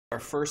Our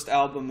first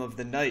album of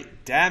the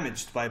night,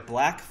 Damaged by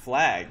Black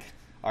Flag,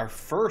 our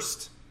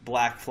first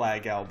Black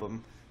Flag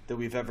album that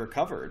we've ever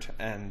covered.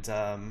 And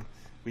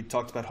we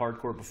talked about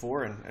hardcore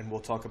before, and we'll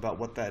talk about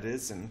what that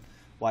is and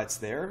why it's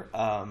there.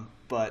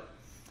 But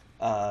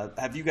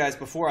have you guys,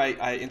 before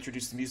I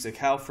introduce the music,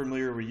 how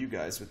familiar were you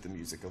guys with the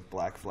music of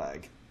Black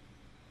Flag?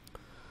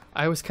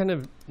 I was kind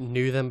of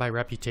knew them by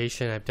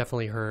reputation. I've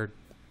definitely heard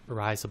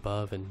Rise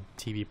Above and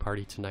TV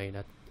Party Tonight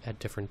at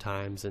different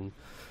times, and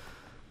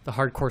the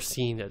hardcore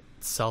scene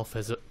itself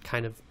has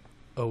kind of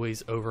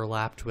always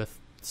overlapped with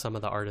some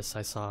of the artists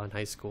I saw in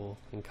high school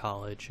and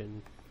college,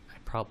 and I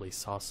probably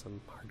saw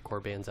some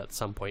hardcore bands at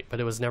some point, but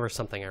it was never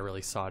something I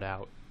really sought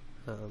out.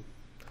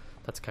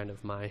 That's kind of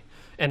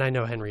and I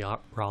know Henry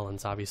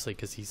Rollins, obviously,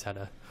 because he's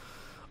had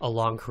a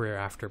long career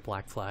after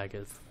Black Flag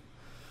of,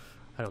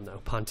 I don't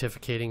know,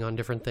 pontificating on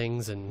different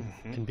things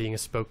and being a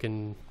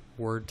spoken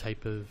word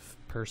type of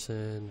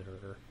person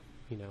or,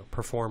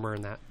 performer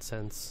in that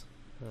sense.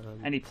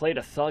 And he played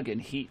a thug in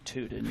Heat,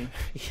 too, didn't he?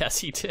 Yes,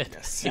 he did.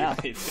 Yes, yeah.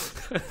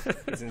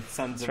 He's in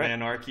Sons of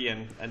Anarchy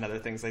and other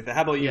things like that.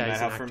 How about you, Matt?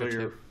 How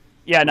familiar?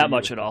 Yeah, not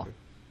much at all.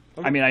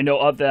 Okay. I mean, I know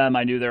of them.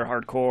 I knew they're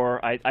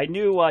hardcore. I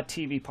knew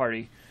TV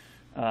Party.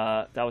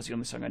 That was the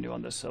only song I knew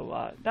on this,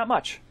 so not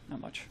much.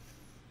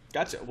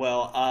 Gotcha.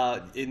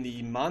 Well, in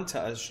the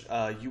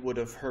montage, you would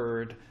have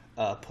heard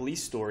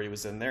Police Story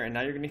was in there, and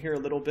now you're going to hear a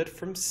little bit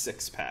from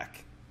Six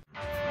Pack.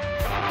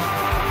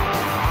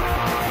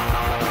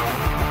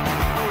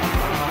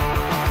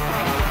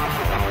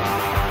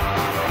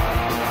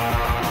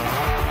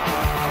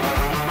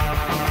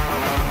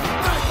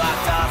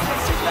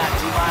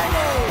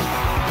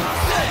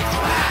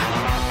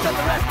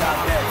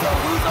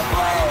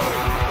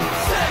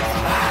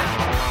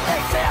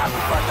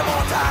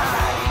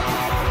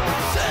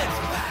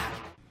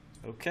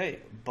 Okay,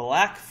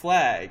 Black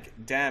Flag,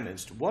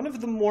 Damaged. One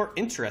of the more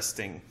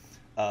interesting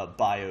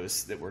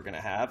bios that we're going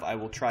to have. I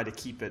will try to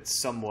keep it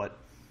somewhat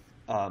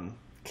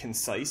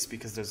concise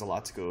because there's a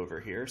lot to go over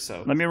here.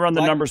 So let me run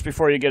the numbers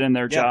before you get in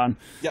there, John.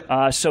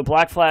 Yep. So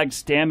Black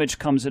Flag's Damage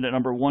comes in at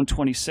number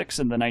 126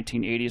 in the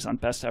 1980s on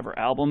Best Ever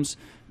Albums,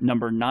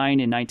 number 9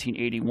 in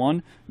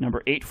 1981,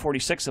 number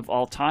 846 of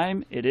all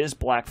time. It is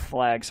Black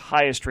Flag's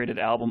highest rated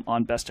album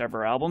on Best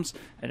Ever Albums,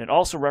 and it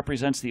also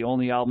represents the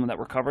only album that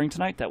we're covering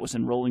tonight that was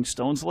in Rolling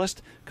Stone's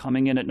list,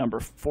 coming in at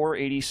number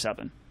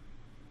 487.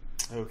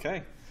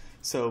 Okay.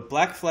 So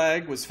Black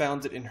Flag was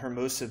founded in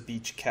Hermosa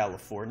Beach,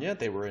 California.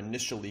 They were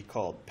initially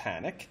called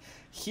Panic.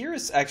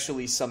 Here's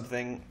actually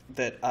something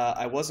that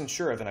I wasn't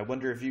sure of, and I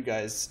wonder if you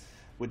guys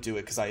would do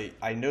it, because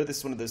I know this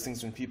is one of those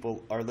things when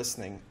people are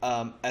listening.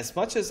 As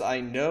much as I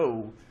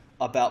know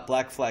about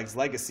Black Flag's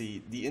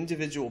legacy, the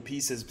individual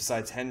pieces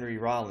besides Henry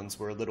Rollins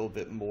were a little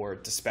bit more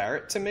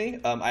disparate to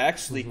me. I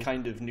actually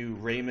kind of knew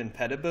Raymond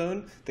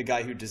Pettibone, the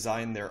guy who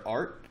designed their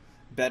art,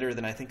 better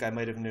than I think I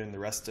might have known the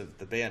rest of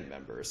the band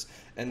members.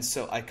 And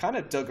so I kind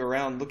of dug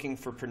around looking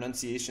for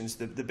pronunciations.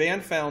 The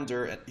band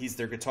founder, he's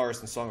their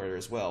guitarist and songwriter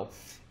as well,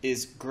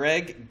 is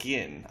Greg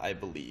Ginn, I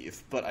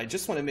believe. But I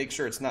just want to make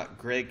sure it's not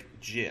Greg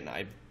Ginn.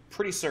 I'm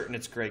pretty certain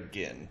it's Greg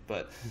Ginn.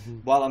 But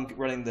while I'm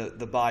running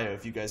the bio,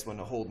 if you guys want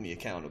to hold me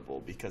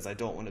accountable, because I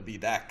don't want to be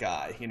that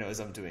guy, as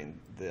I'm doing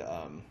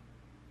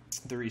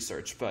the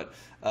research. But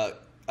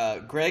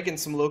Greg and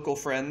some local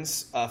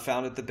friends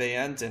founded the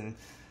band, and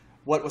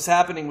what was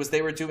happening was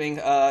they were doing,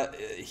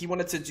 he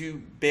wanted to do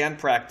band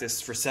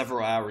practice for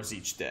several hours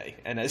each day.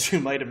 And as you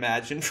might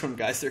imagine from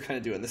guys that are kind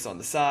of doing this on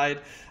the side,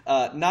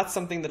 not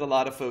something that a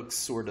lot of folks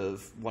sort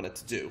of wanted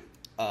to do.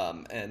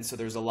 And so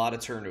there's a lot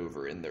of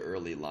turnover in the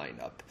early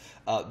lineup.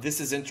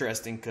 This is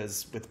interesting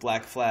because with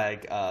Black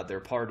Flag, they're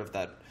part of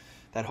that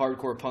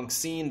hardcore punk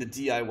scene, the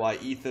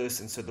DIY ethos,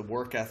 and so the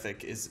work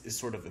ethic is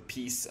sort of a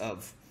piece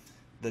of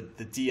the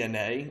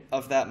DNA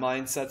of that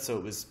mindset, so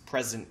it was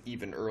present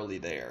even early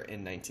there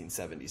in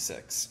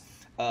 1976.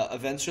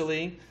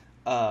 Eventually,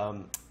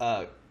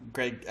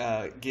 Greg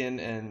Ginn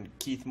and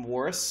Keith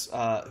Morris,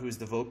 who's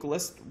the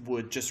vocalist,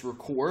 would just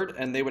record,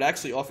 and they would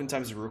actually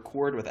oftentimes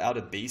record without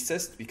a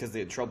bassist because they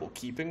had trouble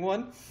keeping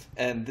one,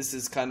 and this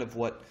is kind of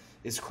what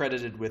is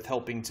credited with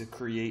helping to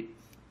create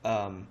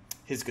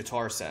his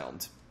guitar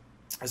sound,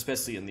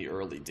 especially in the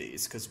early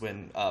days, because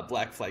when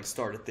Black Flag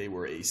started, they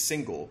were a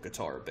single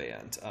guitar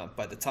band.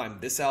 By the time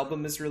this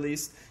album is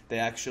released, they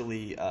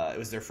actually, it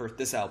was their first,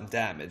 this album,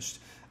 Damaged,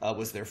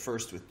 was their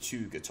first with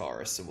two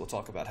guitarists, and we'll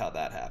talk about how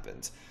that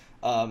happened.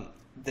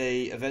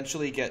 They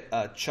eventually get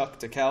Chuck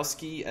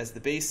Dukowski as the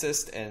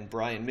bassist and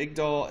Brian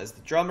Migdal as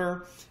the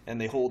drummer,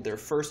 and they hold their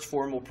first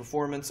formal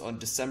performance on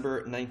December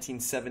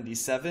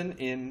 1977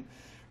 in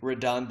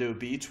Redondo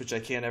Beach, which I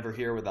can't ever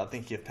hear without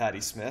thinking of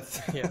Patti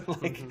Smith. Yeah.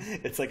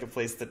 It's like a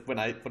place that when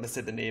I say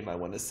the name, I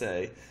want to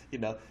say,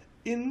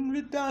 in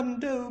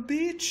Redondo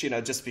Beach,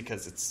 just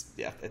because it's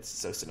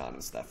so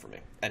synonymous with that for me.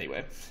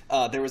 Anyway,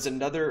 there was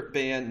another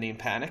band named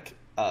Panic,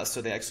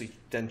 so they actually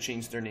then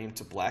changed their name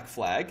to Black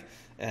Flag,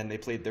 and they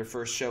played their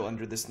first show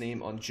under this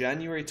name on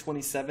January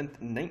 27th,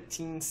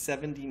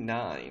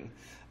 1979.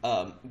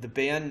 The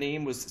band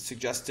name was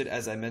suggested,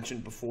 as I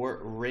mentioned before.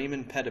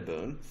 Raymond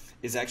Pettibone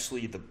is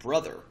actually the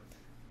brother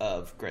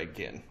of Greg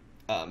Ginn.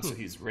 So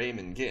he's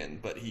Raymond Ginn,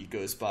 but he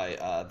goes by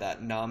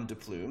that nom de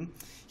plume.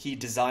 He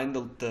designed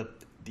the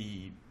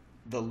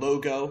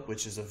logo,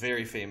 which is a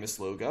very famous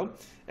logo,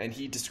 and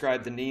he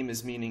described the name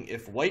as meaning,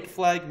 if white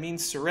flag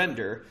means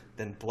surrender,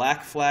 then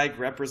black flag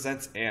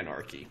represents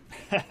anarchy,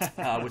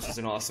 which is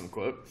an awesome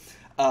quote.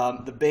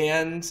 The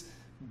band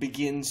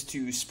begins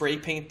to spray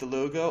paint the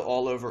logo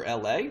all over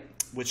LA,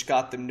 which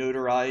got them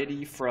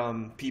notoriety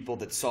from people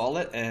that saw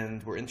it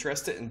and were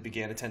interested and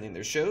began attending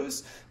their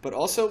shows, but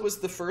also was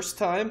the first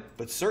time,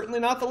 but certainly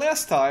not the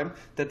last time,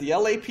 that the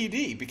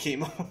LAPD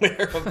became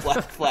aware of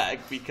Black Flag,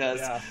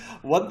 because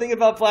one thing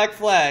about Black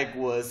Flag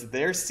was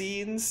their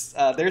scene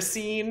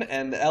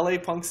and the LA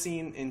punk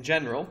scene in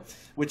general,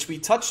 which we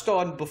touched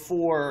on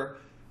before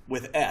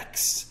with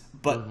X,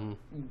 but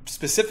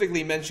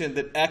specifically mentioned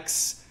that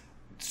X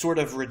sort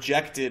of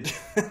rejected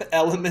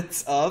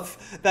elements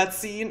of that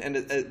scene,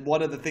 and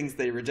one of the things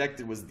they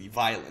rejected was the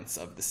violence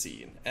of the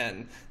scene,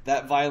 and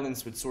that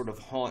violence would sort of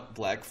haunt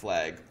Black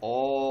Flag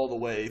all the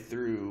way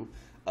through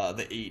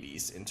the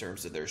 80s in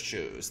terms of their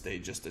shows. They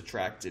just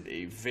attracted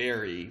a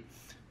very,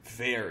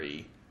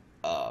 very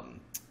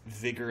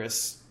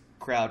vigorous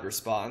crowd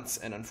response,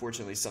 and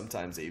unfortunately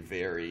sometimes a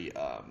very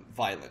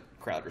violent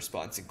crowd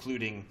response,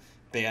 including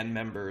band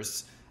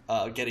members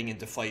getting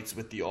into fights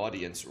with the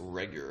audience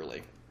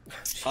regularly.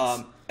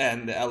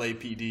 And the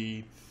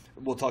LAPD,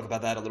 we'll talk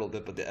about that a little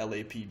bit, but the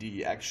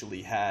LAPD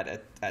actually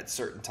had at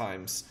certain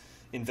times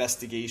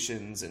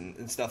investigations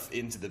and stuff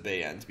into the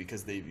band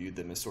because they viewed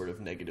them as sort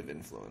of negative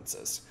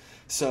influences.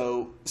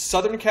 So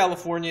Southern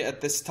California at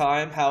this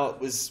time, how it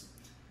was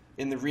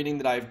in the reading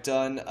that I've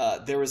done,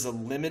 there was a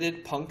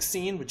limited punk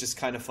scene, which is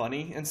kind of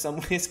funny in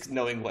some ways,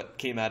 knowing what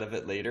came out of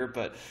it later.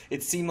 But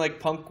it seemed like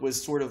punk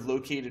was sort of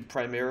located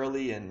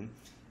primarily in,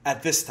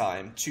 at this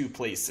time, two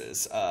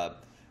places.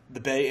 The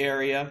Bay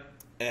Area,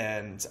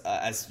 and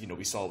as you know,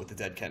 we saw with the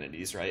Dead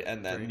Kennedys, right?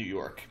 And then New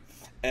York.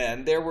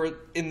 And there were,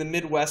 in the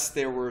Midwest,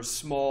 there were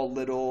small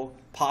little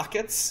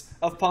pockets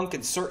of punk,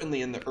 and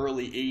certainly in the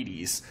early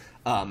 80s,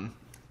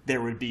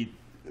 there would be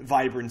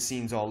vibrant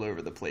scenes all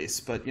over the place.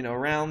 But, you know,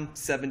 around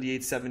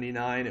 78,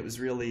 79, it was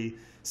really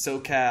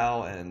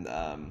SoCal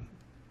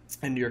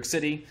and New York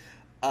City.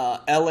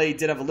 LA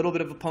did have a little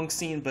bit of a punk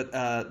scene, but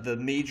the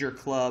major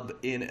club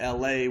in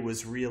LA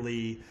was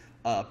really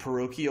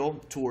parochial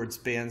towards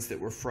bands that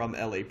were from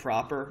LA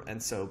proper,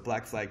 and so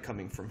Black Flag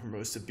coming from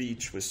Hermosa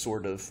Beach was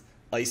sort of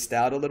iced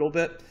out a little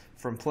bit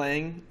from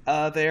playing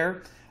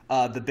there.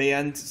 The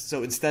band,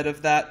 so instead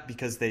of that,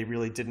 because they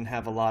really didn't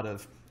have a lot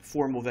of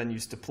formal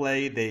venues to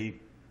play, they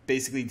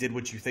basically did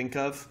what you think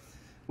of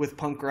with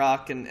punk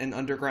rock and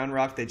underground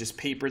rock. They just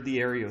papered the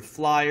area with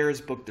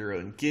flyers, booked their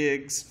own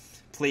gigs,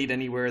 played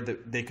anywhere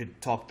that they could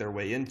talk their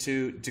way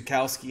into.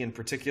 Dukowski in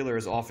particular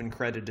is often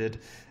credited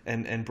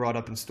and brought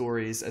up in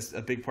stories as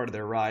a big part of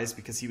their rise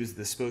because he was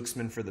the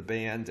spokesman for the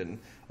band and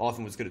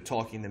often was good at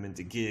talking them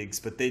into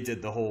gigs. But they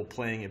did the whole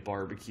playing at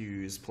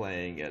barbecues,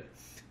 playing at,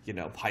 you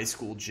know, high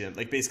school gym,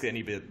 like basically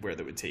anywhere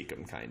that would take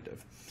them, kind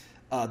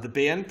of. The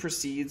band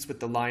proceeds with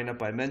the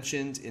lineup I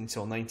mentioned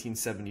until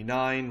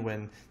 1979,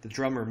 when the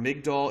drummer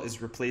Migdal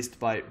is replaced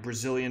by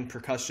Brazilian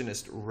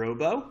percussionist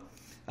Robo,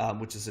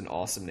 which is an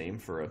awesome name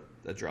for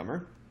a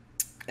drummer.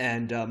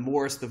 And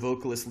Morris, the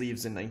vocalist,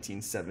 leaves in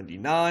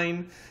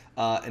 1979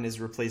 and is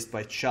replaced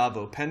by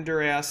Chavo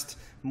Pendergast.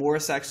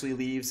 Morris actually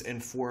leaves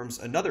and forms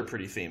another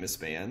pretty famous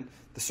band,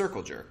 the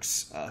Circle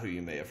Jerks, who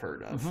you may have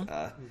heard of.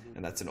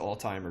 And that's an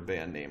all-timer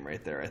band name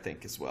right there, I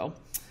think, as well.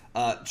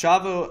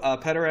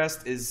 Chavo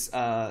Pendergast is,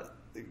 and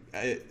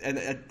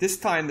at this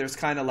time there's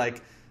kind of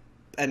like,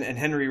 and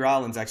Henry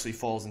Rollins actually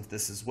falls into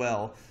this as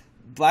well.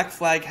 Black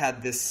Flag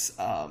had this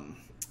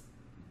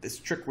this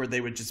trick where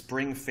they would just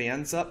bring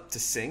fans up to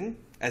sing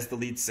as the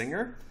lead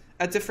singer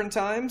at different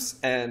times,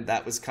 and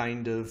that was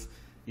kind of,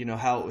 you know,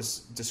 how it was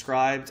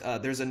described.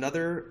 There's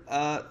another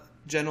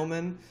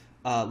gentleman,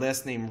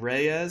 last name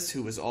Reyes,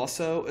 who was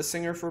also a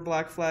singer for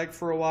Black Flag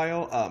for a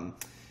while.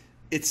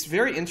 It's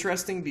very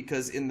interesting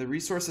because in the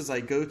resources I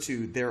go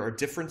to, there are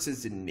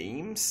differences in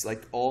names,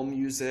 like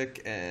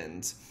AllMusic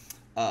and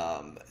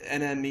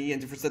NME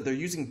and different stuff. They're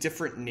using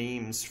different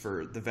names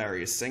for the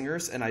various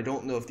singers, and I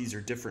don't know if these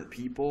are different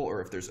people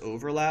or if there's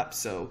overlap.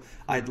 So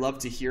I'd love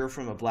to hear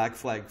from a Black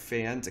Flag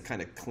fan to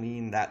kind of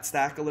clean that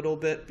stack a little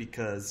bit,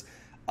 because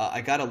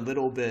I got a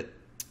little bit,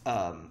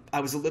 I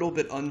was a little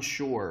bit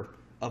unsure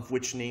of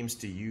which names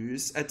to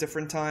use at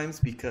different times,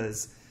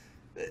 because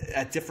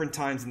at different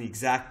times in the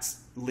exact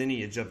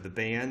lineage of the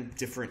band,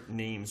 different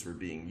names were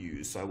being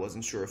used. So I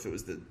wasn't sure if it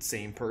was the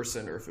same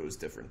person or if it was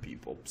different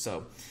people.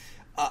 So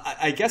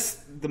I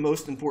guess the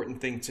most important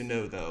thing to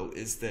know, though,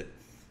 is that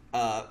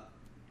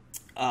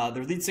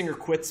their lead singer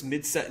quits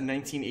mid-set in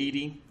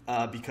 1980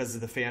 because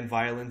of the fan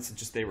violence, and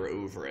just they were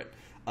over it.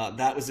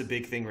 That was a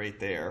big thing right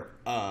there.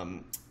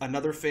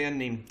 Another fan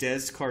named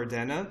Des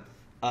Cardena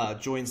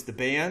joins the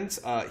band.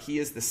 He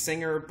is the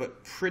singer,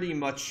 but pretty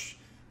much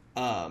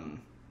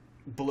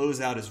blows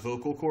out his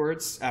vocal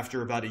cords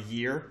after about a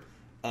year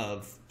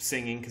of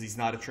singing because he's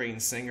not a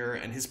trained singer,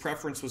 and his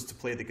preference was to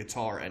play the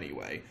guitar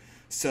anyway.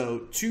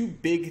 So two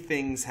big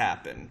things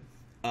happen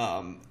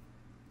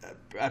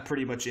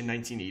pretty much in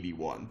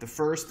 1981. The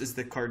first is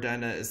that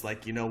Cardenna is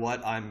like, you know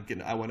what, I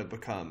want to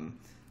become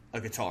a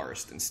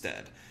guitarist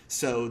instead.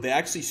 So they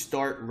actually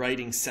start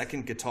writing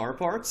second guitar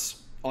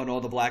parts on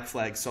all the Black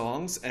Flag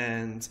songs,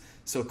 and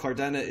so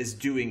Cardenna is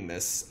doing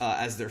this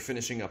as they're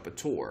finishing up a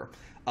tour.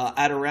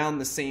 At around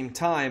the same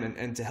time,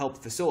 and to help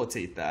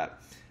facilitate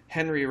that,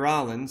 Henry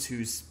Rollins,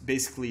 who's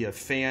basically a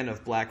fan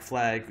of Black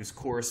Flag, who's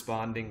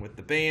corresponding with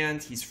the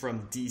band, he's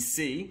from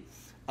D.C.,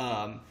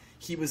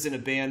 he was in a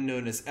band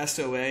known as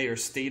SOA, or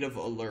State of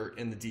Alert,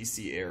 in the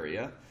D.C.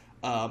 area.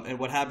 And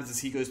what happens is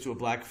he goes to a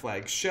Black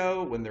Flag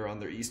show when they're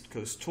on their East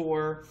Coast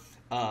tour.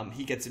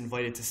 He gets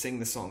invited to sing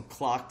the song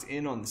Clocked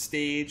In on the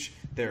stage.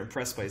 They're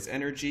impressed by his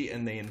energy,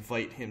 and they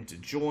invite him to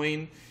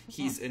join.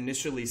 He's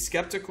initially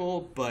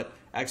skeptical, but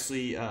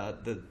actually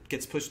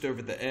gets pushed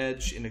over the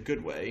edge in a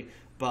good way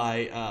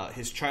by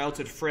his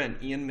childhood friend,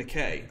 Ian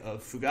MacKaye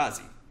of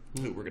Fugazi,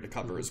 who we're going to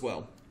cover as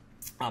well.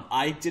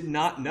 I did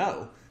not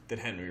know that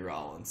Henry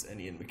Rollins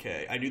and Ian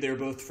MacKaye, I knew they were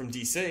both from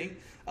D.C.,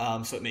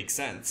 so it makes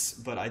sense,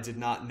 but I did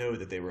not know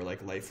that they were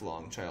like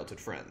lifelong childhood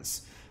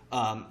friends.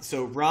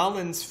 So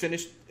Rollins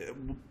finished,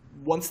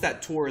 once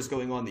that tour is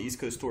going on, the East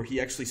Coast tour, he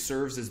actually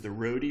serves as the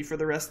roadie for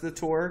the rest of the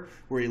tour,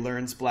 where he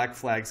learns Black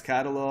Flag's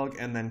catalog,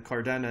 and then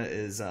Cardenna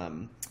is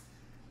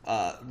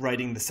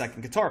writing the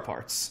second guitar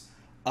parts.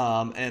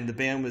 And the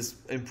band was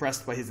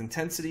impressed by his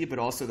intensity, but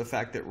also the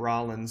fact that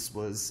Rollins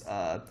was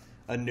a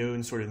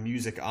known sort of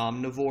music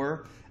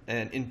omnivore.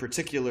 And in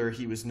particular,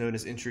 he was known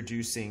as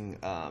introducing,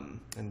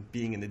 and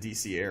being in the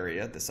D.C.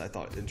 area, this I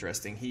thought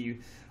interesting, he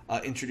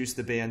introduced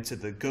the band to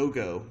the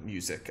go-go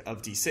music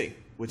of D.C.,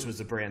 which was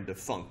a brand of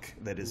funk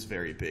that is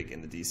very big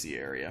in the D.C.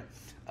 area,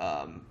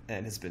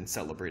 and has been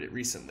celebrated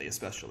recently,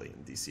 especially in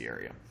the D.C.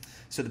 area.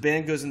 So the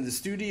band goes into the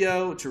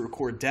studio to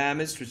record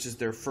Damaged, which is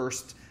their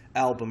first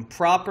album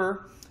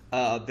proper.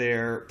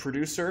 Their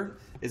producer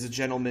is a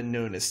gentleman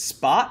known as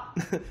Spot,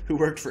 who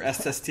worked for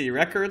SST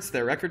Records,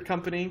 their record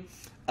company.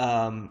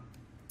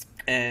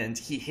 And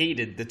he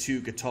hated the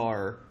two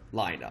guitar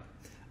lineup.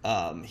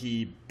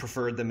 He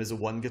preferred them as a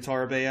one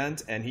guitar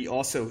band, and he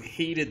also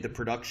hated the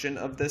production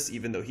of this,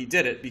 even though he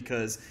did it,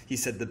 because he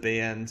said the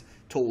band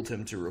told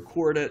him to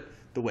record it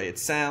the way it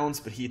sounds,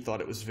 but he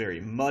thought it was very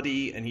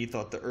muddy, and he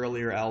thought the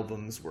earlier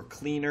albums were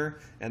cleaner,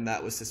 and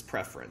that was his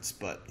preference.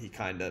 But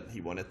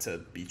he wanted to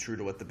be true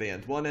to what the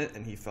band wanted,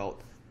 and he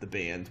felt the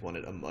band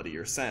wanted a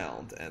muddier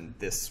sound, and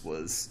this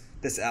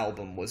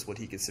album was what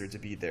he considered to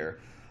be their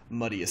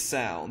muddiest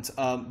sound.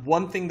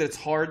 One thing that's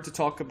hard to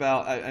talk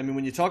about, I mean,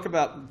 when you talk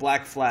about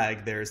Black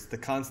Flag, there's the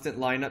constant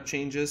lineup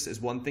changes is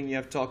one thing you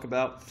have to talk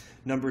about.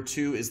 Number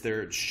two is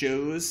their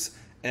shows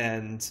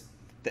and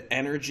the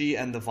energy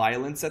and the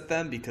violence at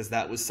them, because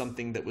that was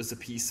something that was a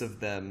piece of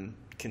them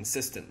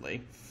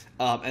consistently.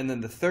 And then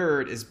the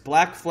third is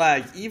Black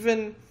Flag,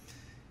 even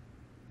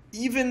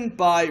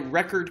by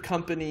record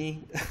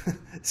company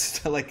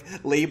like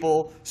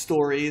label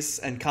stories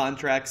and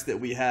contracts that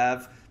we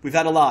have, we've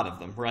had a lot of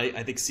them, right?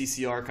 I think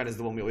CCR kind of is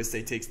the one we always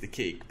say takes the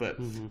cake. But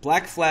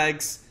Black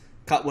Flag's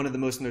got one of the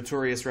most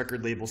notorious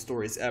record label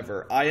stories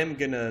ever. I am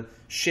going to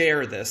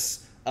share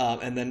this,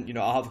 and then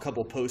I'll have a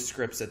couple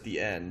postscripts at the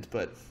end.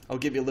 But I'll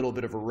give you a little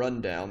bit of a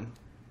rundown.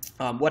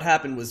 What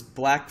happened was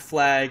Black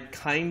Flag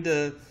kind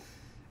of,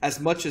 as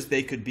much as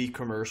they could be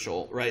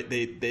commercial, right?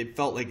 They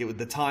felt like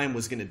the time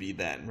was going to be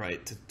then,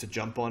 right? To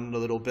jump on it a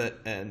little bit.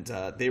 And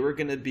they were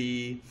going to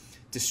be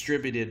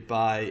distributed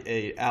by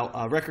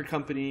a record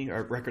company,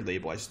 or record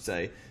label, I should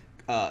say,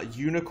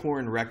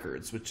 Unicorn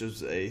Records, which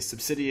is a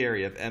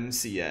subsidiary of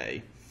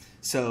MCA.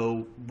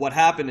 So what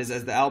happened is,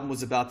 as the album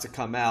was about to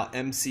come out,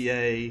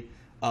 MCA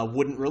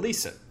wouldn't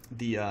release it.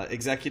 The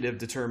executive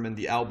determined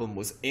the album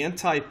was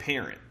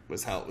anti-parent,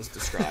 was how it was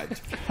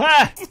described.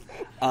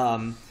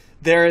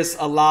 There is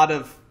a lot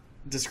of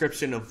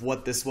description of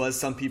what this was.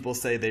 Some people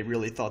say they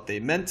really thought they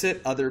meant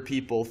it. Other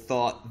people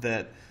thought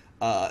that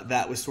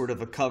that was sort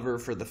of a cover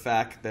for the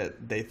fact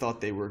that they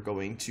thought they were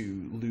going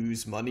to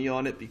lose money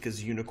on it,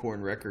 because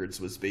Unicorn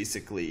Records was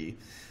basically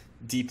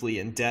deeply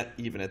in debt.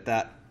 Even at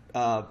that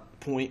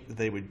point,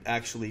 they would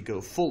actually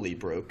go fully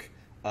broke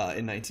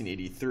in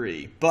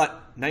 1983. But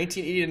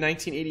 1980 to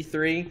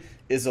 1983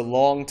 is a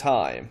long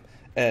time.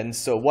 And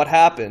so what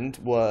happened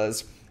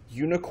was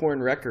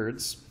Unicorn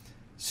Records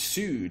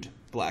sued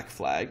Black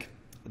Flag.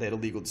 They had a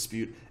legal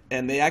dispute,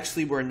 and they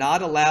actually were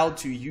not allowed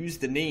to use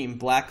the name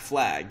Black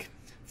Flag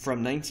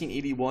from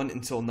 1981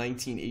 until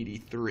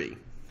 1983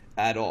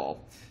 at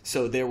all.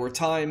 So there were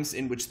times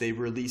in which they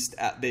released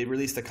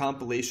a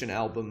compilation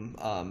album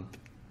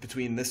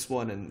between this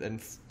one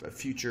and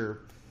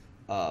future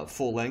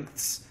full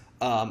lengths,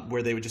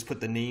 where they would just put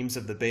the names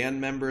of the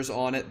band members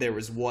on it. There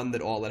was one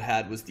that all it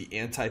had was the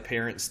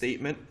anti-parent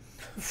statement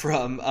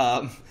from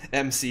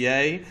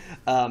MCA.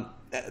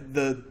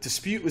 The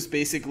dispute was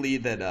basically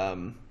that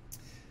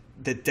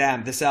that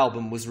damn, this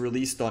album was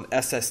released on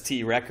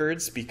SST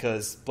Records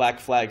because Black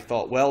Flag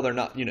thought, well, they're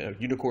not,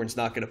 Unicorn's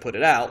not going to put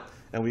it out,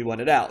 and we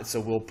want it out, so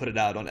we'll put it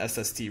out on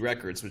SST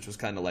Records, which was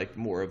kind of like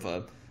more of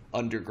a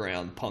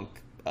underground punk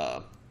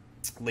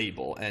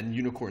label, and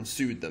Unicorn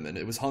sued them, and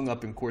it was hung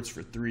up in courts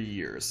for 3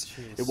 years.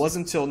 Jeez. It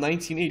wasn't until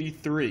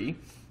 1983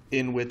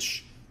 in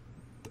which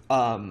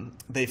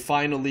they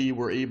finally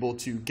were able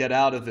to get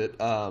out of it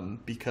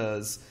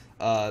because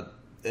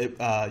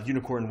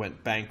Unicorn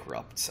went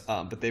bankrupt,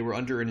 but they were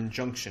under an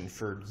injunction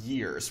for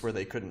years where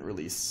they couldn't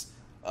release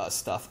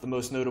stuff. The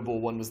most notable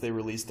one was they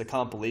released a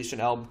compilation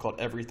album called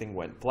Everything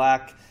Went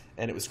Black,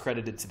 and it was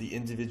credited to the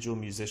individual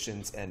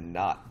musicians and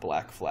not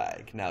Black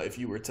Flag. Now, if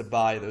you were to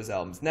buy those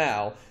albums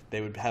now, they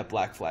would have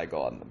Black Flag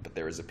on them, but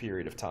there was a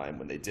period of time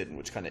when they didn't,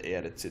 which kind of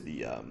added to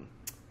the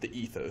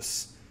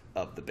ethos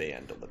of the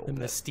band a little bit.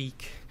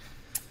 Mystique.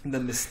 The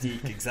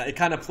mystique, exactly. It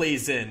kind of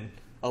plays in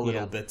a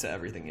little bit to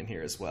everything in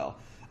here as well.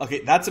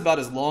 Okay, that's about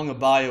as long a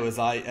bio as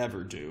I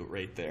ever do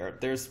right there.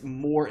 There's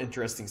more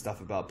interesting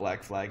stuff about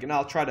Black Flag, and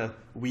I'll try to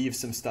weave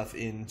some stuff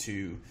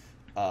into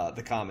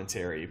the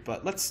commentary.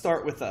 But let's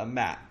start with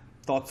Matt.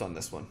 Thoughts on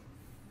this one?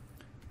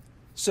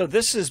 So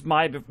this is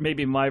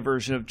maybe my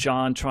version of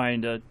John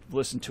trying to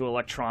listen to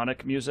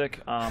electronic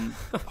music.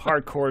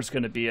 Hardcore is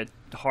going to be a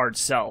hard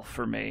sell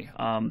for me.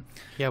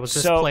 Was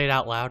this played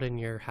out loud in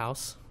your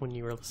house when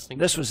you were listening?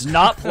 This was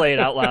not played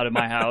out loud in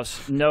my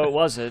house. No, it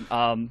wasn't.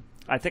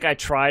 I think I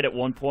tried at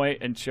one point,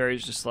 and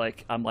Sherry's just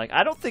like, I'm like,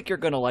 I don't think you're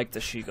going to like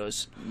this. She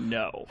goes,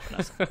 no. And I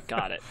was like,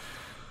 got it.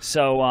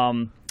 So,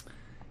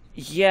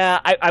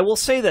 I will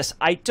say this.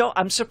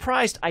 I'm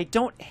surprised. I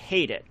don't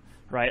hate it.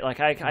 Right, like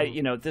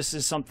this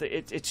is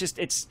something.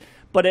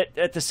 But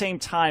at the same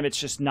time, it's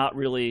just not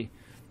really.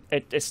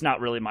 It's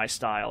not really my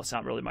style. It's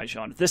not really my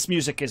genre. This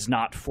music is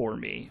not for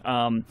me.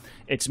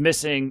 It's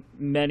missing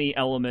many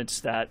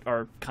elements that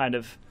are kind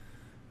of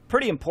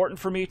pretty important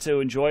for me to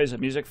enjoy as a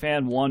music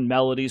fan. One,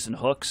 melodies and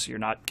hooks. You're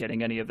not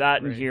getting any of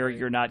that in here. Right.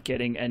 You're not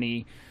getting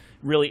any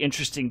really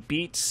interesting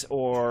beats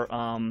or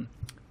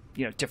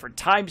different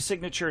time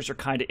signatures or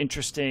kind of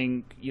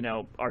interesting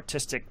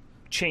artistic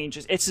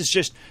changes.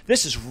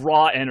 This is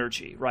raw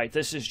energy, right?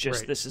 This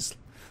is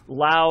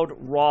loud,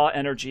 raw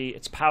energy.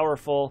 It's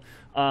powerful,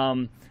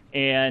 and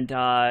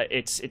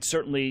it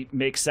certainly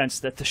makes sense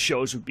that the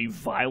shows would be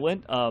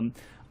violent.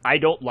 I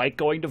don't like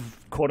going to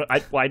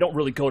I don't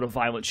really go to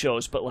violent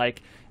shows, but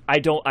like I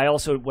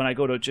also when I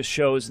go to just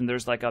shows and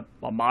there's like a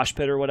mosh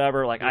pit or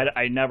whatever, like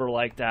I never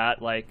like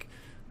that. Like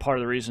part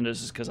of the reason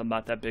is because I'm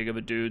not that big of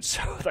a dude,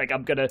 so like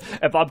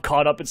if I'm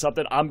caught up in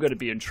something, I'm gonna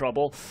be in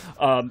trouble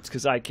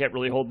because I can't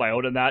really hold my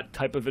own in that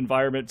type of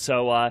environment.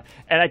 So and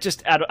I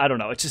don't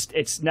know,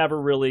 it's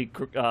never really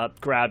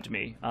grabbed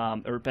me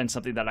or been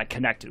something that I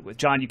connected with.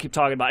 John, you keep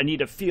talking about I need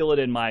to feel it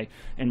in my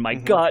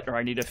gut, or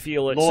I need to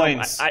feel it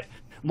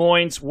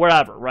loins,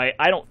 wherever, right?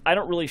 I don't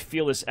really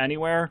feel this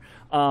anywhere.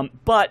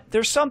 But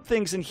there's some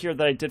things in here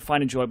that I did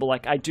find enjoyable.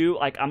 Like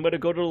I'm going to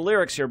go to the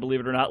lyrics here,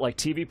 believe it or not. Like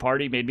TV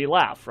Party made me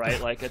laugh,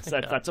 right? Like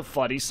that's a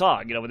funny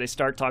song. When they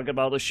start talking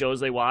about the shows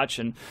they watch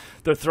and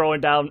they're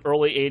throwing down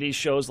early '80s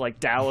shows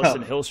like Dallas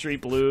and Hill Street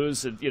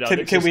Blues, and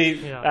can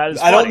we?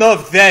 I don't know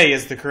if "they"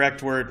 is the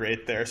correct word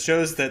right there.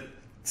 Shows that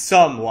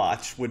some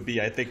watch would be,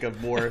 I think, a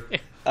more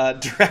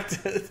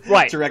direct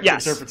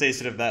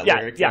interpretation of that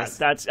lyric. Yes,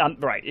 that's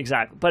right,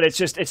 exactly. But it's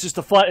just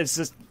the fun. It's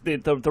just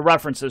the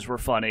references were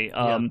funny,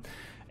 and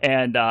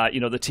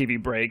the TV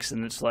breaks,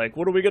 and it's like,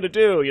 what are we gonna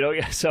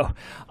do? So,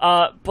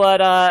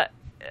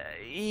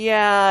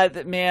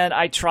 man,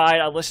 I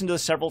tried. I listened to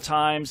this several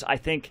times. I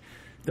think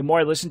the more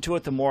I listened to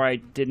it, the more I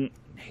didn't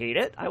hate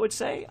it. I would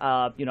say,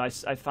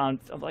 I found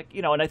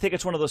and I think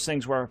it's one of those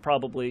things where I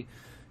probably.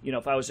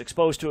 If I was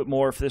exposed to it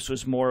more, if this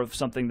was more of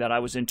something that I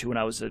was into when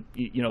I was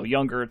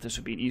younger, this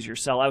would be an easier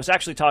sell. I was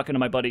actually talking to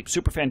my buddy,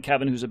 superfan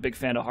Kevin, who's a big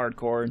fan of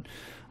hardcore, and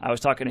I was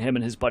talking to him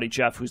and his buddy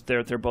Jeff, who's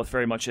they're both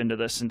very much into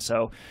this, and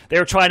so they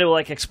were trying to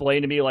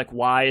explain to me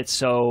why it's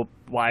so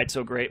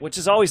great, which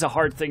is always a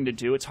hard thing to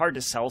do. It's hard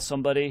to sell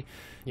somebody.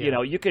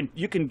 Yeah. You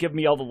can give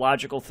me all the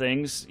logical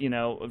things,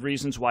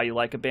 reasons why you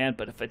like a band,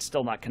 but if it's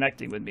still not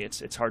connecting with me,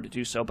 it's hard to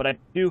do so. But I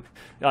do.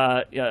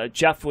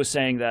 Jeff was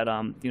saying that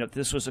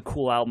this was a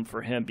cool album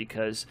for him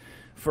because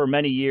for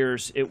many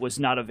years it was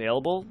not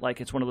available.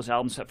 Like it's one of those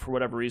albums that for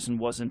whatever reason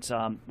wasn't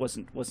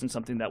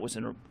something that was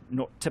in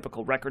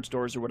typical record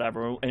stores or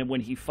whatever. And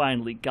when he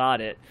finally got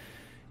it,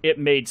 it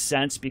made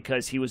sense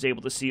because he was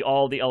able to see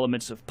all the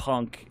elements of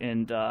punk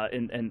and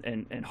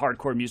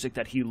hardcore music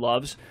that he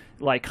loves,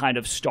 like kind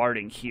of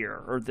starting here,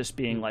 or this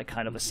being like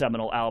kind of a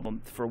seminal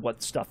album for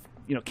what stuff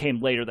came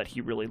later that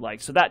he really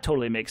liked. So that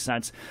totally makes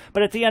sense.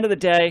 But at the end of the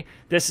day,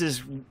 this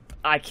is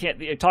I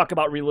can't talk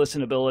about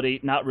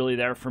re-listenability. Not really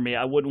there for me.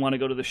 I wouldn't want to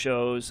go to the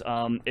shows.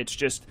 It's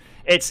just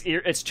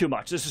it's too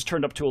much. This is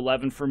turned up to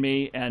 11 for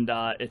me, and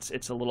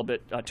it's a little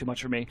bit too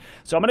much for me.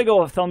 So I'm gonna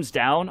go a thumbs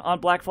down on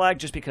Black Flag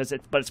just because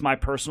it's my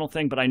personal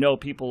thing. But I know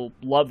people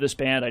love this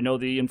band. I know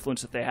the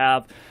influence that they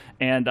have,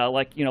 and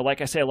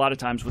like I say a lot of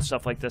times with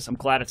stuff like this, I'm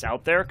glad it's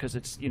out there because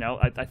it's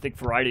I think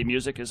variety of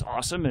music is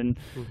awesome and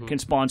can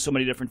spawn so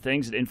many different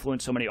things and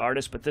influence so many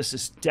artists. But this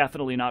is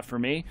definitely not for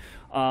me.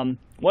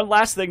 One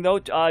last thing though,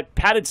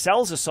 Padded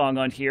Cell's a song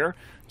on here.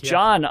 Yeah.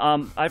 John,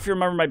 I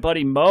remember my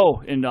buddy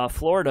Mo in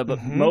Florida,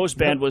 but Mo's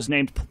band was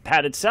named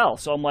Padded Cell.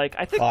 So I'm like,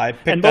 I think I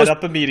picked that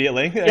up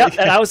immediately. Yep,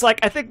 and I was like,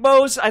 I think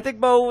Mo was,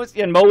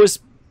 and Mo was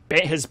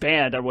his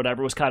band or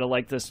whatever was kind of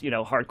like this,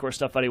 hardcore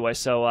stuff anyway.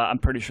 So I'm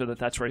pretty sure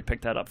that's where he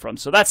picked that up from.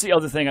 So that's the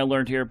other thing I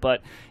learned here.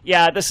 But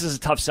yeah, this is a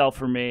tough sell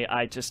for me.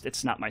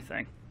 It's not my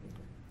thing.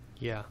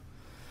 Yeah,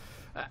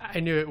 I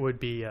knew it would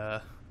be.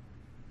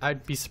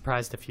 I'd be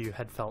surprised if you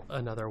had felt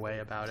another way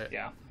about it.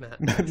 Yeah, Matt.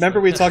 Remember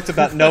we talked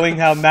about knowing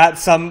how Matt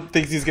some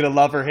thinks he's gonna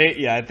love or hate.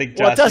 Yeah, I think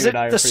Josh, you and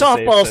I are the pretty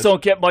softballs safe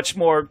don't get much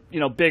more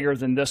bigger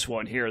than this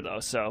one here though.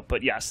 So,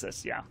 but yes,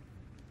 yeah.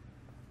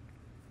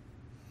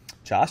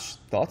 Josh,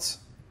 thoughts?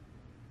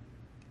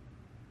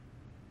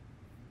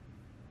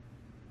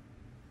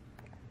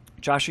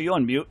 Josh, are you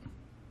on mute?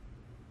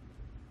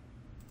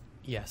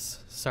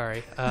 Yes,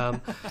 sorry.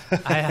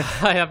 I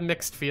have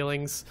mixed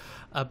feelings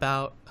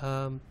about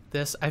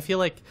this. I feel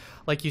like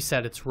you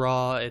said, it's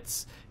raw,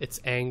 it's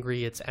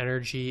angry, it's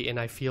energy, and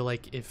I feel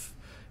like if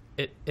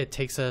it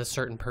takes a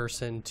certain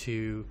person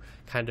to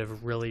kind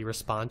of really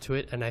respond to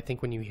it, and I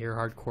think when you hear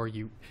hardcore,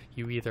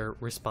 you either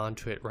respond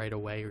to it right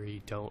away or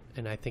you don't,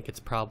 and I think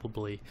it's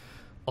probably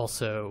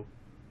also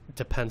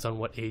depends on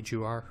what age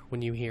you are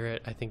when you hear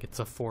it. I think it's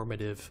a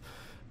formative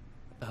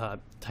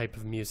type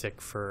of music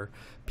for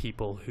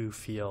people who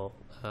feel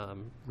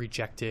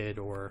rejected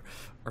or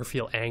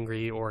feel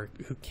angry or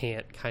who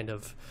can't kind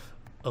of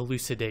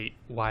elucidate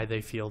why they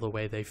feel the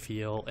way they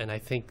feel. And I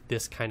think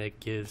this kind of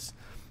gives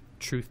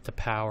truth to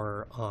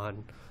power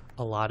on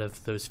a lot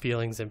of those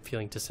feelings and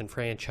feeling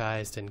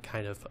disenfranchised and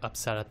kind of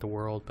upset at the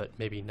world, but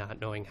maybe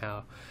not knowing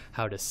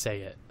how to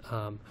say it.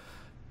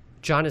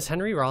 John, is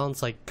Henry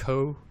Rollins like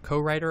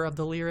co-writer of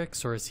the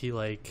lyrics, or is he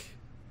like,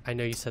 I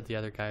know you said the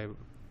other guy,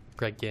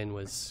 Greg Ginn,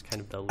 was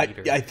kind of the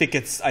leader. I think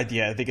it's a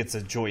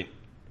joint.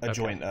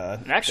 Joint.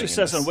 It actually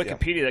says on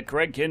Wikipedia that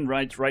Greg Ginn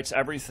writes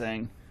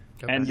everything,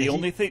 and the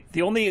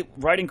only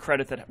writing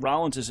credit that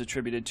Rollins is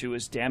attributed to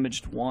is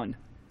Damaged One.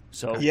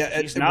 So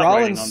he's not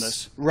writing on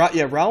this.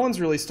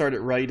 Rollins really started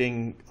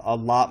writing a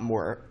lot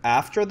more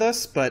after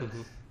this, but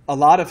a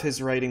lot of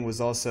his writing was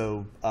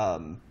also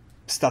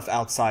stuff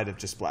outside of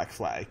just Black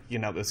Flag.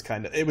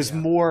 It was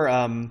more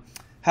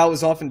how it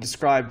was often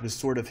described was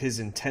sort of his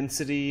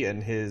intensity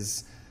and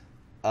his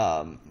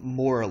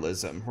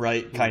moralism,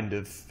 right? Kind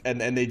of, and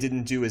they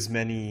didn't do as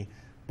many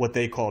what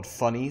they called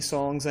funny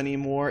songs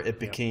anymore. It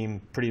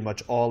became pretty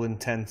much all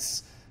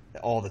intense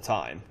all the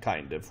time,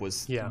 kind of,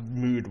 was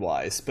mood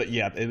wise. But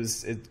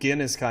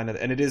Ginn is kind of,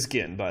 and it is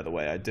Ginn, by the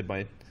way. I did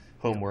my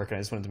homework and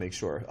I just wanted to make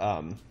sure.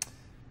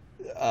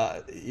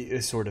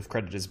 Is sort of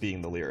credited as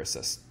being the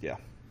lyricist. Yeah.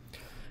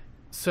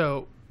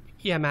 So,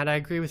 yeah, Matt, I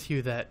agree with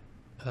you that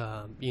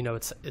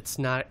it's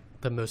not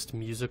the most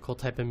musical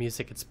type of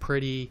music. It's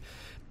pretty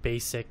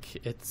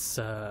basic. It's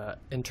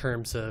in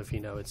terms of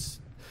it's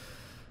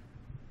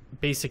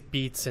basic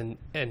beats, and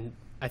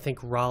I think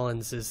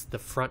Rollins is the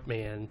front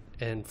man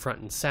and front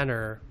and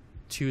center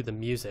to the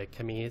music.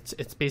 I mean,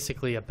 it's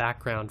basically a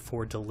background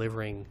for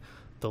delivering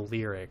the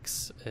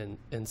lyrics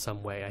in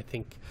some way. I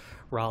think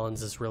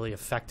Rollins is really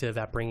effective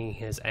at bringing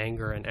his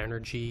anger and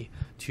energy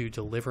to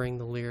delivering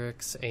the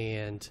lyrics,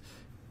 and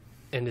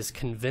is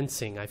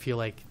convincing. I feel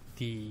like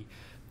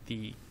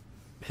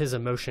his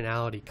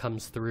emotionality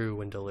comes through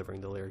when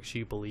delivering the lyrics.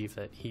 You believe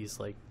that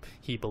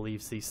he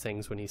believes these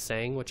things when he's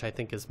saying, which I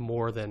think is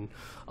more than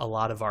a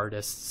lot of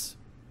artists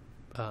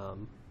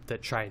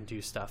that try and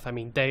do stuff. I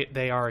mean,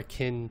 they are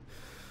akin.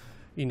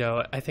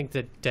 I think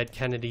that Dead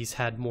Kennedys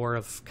had more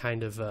of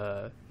kind of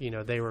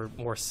they were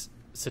more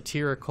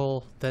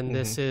satirical than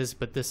this is,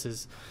 but this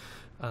is,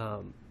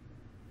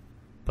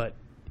 but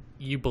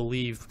you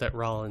believe that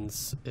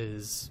Rollins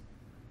is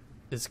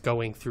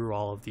going through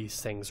all of these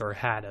things, or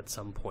had at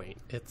some point.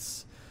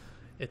 It's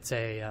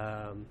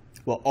a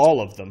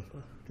all of them,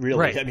 really.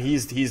 Right. I mean,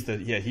 he's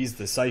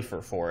the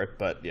cipher for it,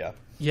 but yeah.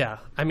 Yeah,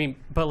 I mean,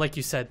 but like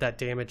you said, that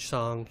Damage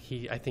song,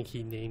 I think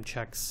he name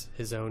checks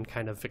his own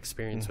kind of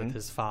experience with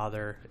his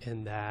father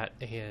in that,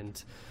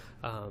 and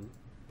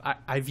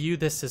I view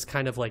this as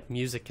kind of like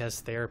music as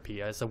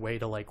therapy, as a way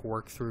to like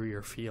work through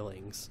your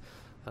feelings.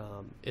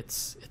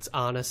 It's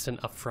honest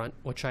and upfront,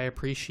 which I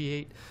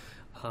appreciate,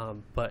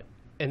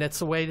 and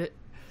it's a way to,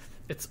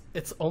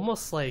 it's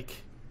almost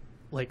like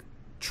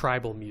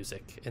tribal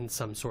music in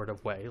some sort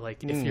of way.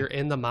 Like if you're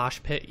in the mosh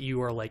pit,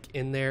 you are like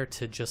in there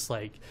to just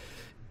like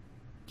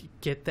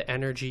get the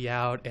energy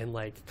out and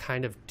like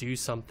kind of do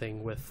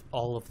something with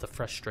all of the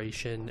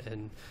frustration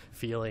and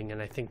feeling.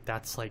 And I think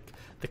that's like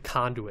the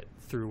conduit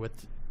through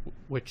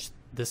which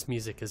this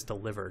music is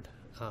delivered.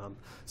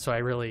 So I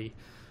really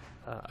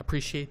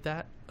appreciate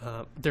that.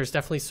 There's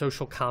definitely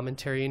social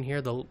commentary in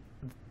here.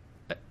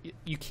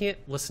 You can't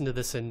listen to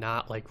this and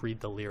not like read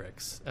the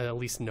lyrics and at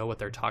least know what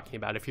they're talking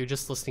about. If you're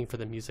just listening for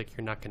the music,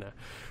 you're not going to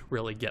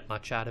really get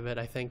much out of it,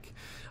 I think.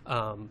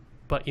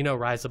 But, you know,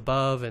 Rise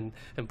Above and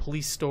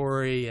Police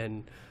Story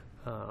and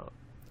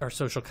our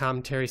social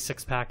commentary,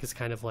 Six Pack is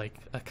kind of like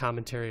a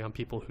commentary on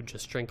people who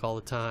just drink all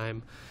the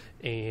time.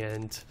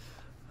 And,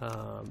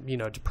 you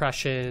know,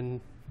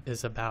 Depression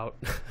is about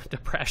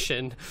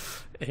depression,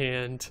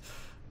 and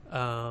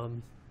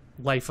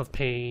Life of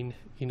Pain.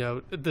 You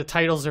know, the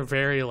titles are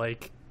very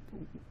like,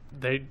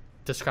 they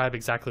describe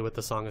exactly what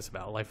the song is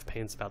about. Life of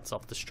Pain is about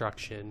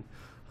self-destruction.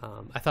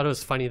 I thought it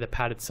was funny that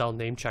Padded Cell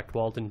name checked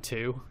Walden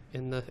too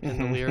in the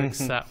lyrics.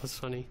 That was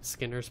funny.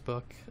 Skinner's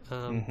book.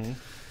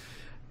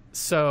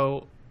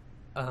 So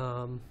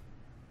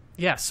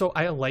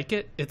I like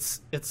it.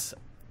 It's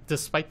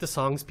despite the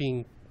songs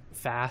being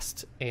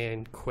fast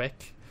and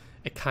quick,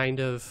 it kind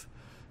of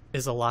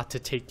is a lot to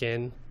take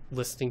in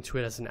listening to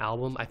it as an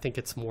album. I think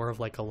it's more of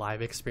like a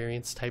live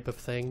experience type of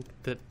thing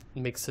that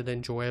makes it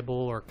enjoyable,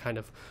 or kind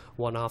of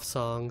one-off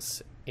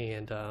songs.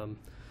 And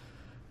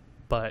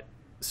but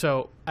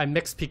so I'm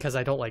mixed because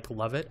I don't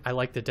love it. I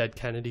like the Dead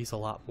Kennedys a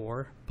lot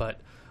more,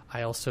 but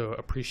I also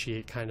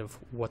appreciate kind of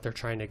what they're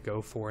trying to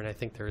go for, and I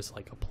think there's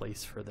like a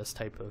place for this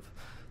type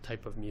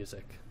of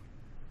music.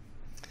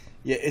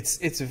 Yeah,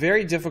 it's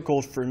very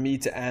difficult for me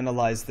to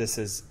analyze this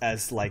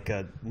as like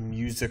a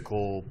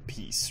musical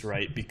piece,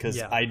 right?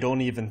 Because I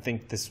don't even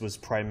think this was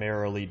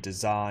primarily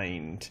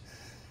designed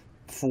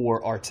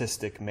for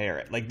artistic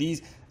merit. Like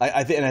these,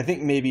 I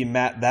think maybe,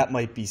 Matt, that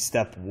might be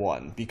step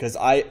one, because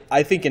I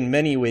think in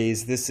many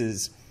ways this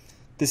is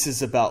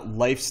about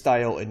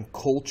lifestyle and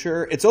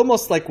culture. It's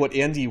almost like what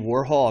Andy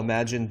Warhol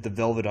imagined the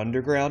Velvet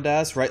Underground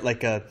as, right?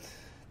 Like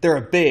they're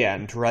a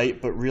band, right?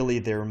 But really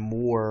they're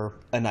more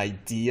an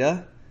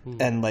idea.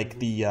 And like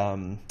the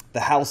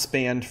house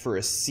band for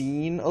a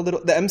scene a little.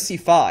 The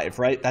MC5,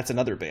 right? That's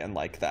another band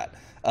like that.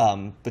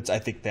 But I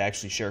think they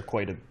actually share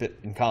quite a bit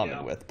in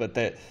common with. But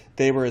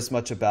they were as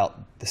much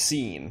about the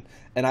scene.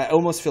 And I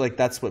almost feel like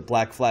that's what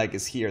Black Flag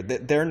is here.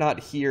 They're not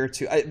here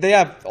to... They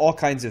have all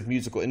kinds of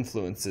musical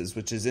influences,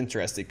 which is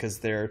interesting because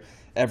they're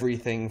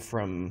everything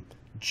from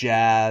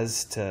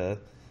jazz to,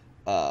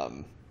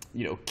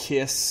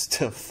 Kiss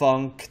to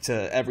funk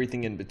to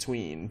everything in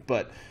between.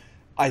 But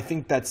I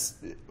think that's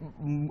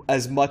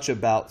as much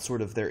about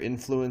sort of their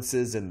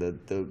influences and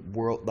the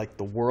world, like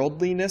the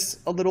worldliness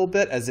a little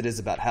bit, as it is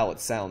about how it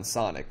sounds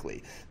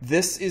sonically.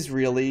 This is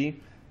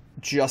really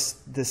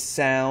just the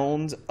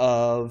sound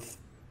of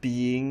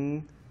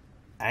being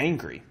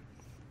angry,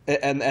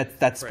 and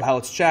that's right. How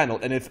it's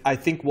channeled. And I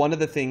think one of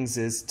the things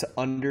is, to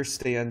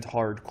understand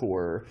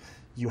hardcore,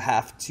 you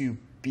have to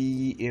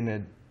be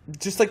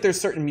just like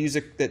there's certain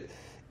music that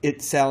it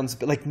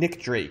sounds like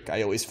Nick Drake,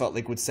 I always felt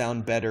like would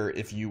sound better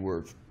if you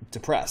were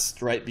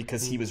depressed, right?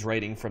 Because he was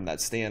writing from that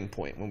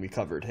standpoint when we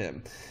covered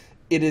him.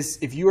 It is,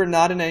 if you are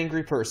not an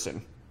angry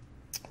person,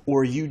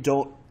 or you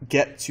don't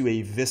get to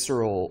a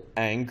visceral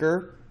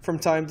anger from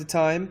time to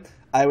time,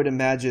 I would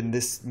imagine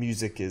this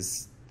music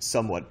is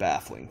somewhat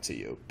baffling to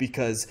you,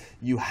 because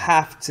you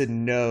have to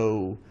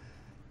know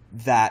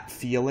that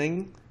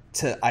feeling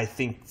to, I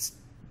think,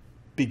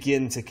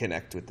 begin to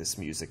connect with this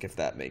music, if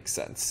that makes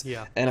sense.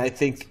 Yeah. And I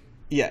think...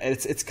 Yeah,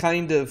 it's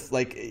kind of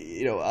like,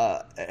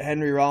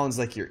 Henry Rollins,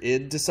 like your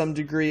id to some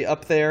degree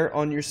up there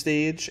on your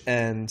stage.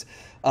 And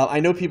I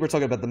know people are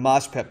talking about the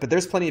mosh pit, but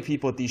there's plenty of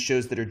people at these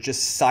shows that are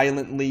just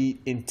silently,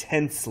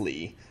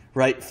 intensely,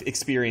 right,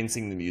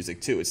 experiencing the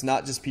music too. It's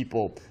not just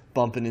people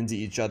bumping into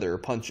each other or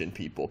punching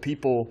people.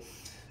 People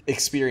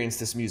experience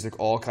this music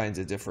all kinds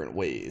of different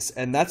ways.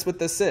 And that's what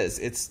this is.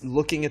 It's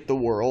looking at the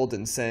world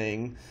and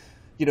saying...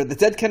 the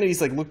Dead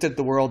Kennedys looked at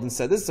the world and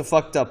said, this is a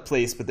fucked up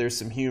place, but there's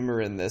some humor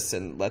in this,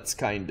 and let's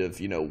kind of,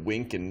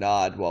 wink and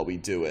nod while we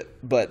do it.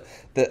 But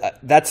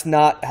that's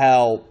not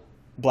how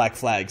Black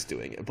Flag's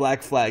doing it.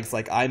 Black Flag's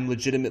like, I'm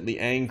legitimately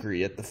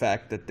angry at the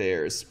fact that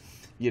there's,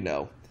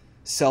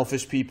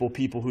 selfish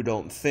people who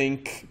don't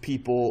think,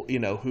 people,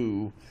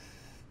 who...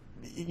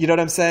 You know what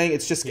I'm saying?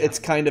 It's just, It's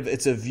kind of,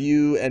 it's a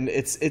view, and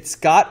it's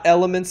got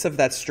elements of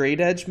that straight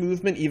edge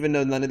movement, even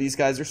though none of these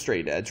guys are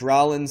straight edge.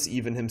 Rollins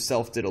even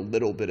himself did a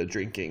little bit of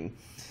drinking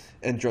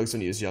and drugs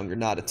when he was younger,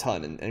 not a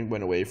ton, and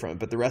went away from it.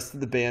 But the rest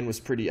of the band was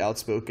pretty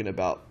outspoken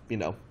about,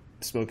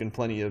 smoking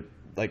plenty of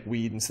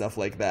weed and stuff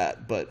like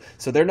that. But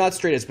so they're not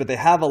straight edge, but they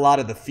have a lot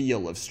of the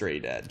feel of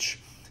straight edge.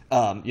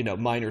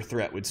 Minor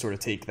Threat would sort of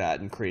take that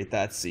and create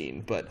that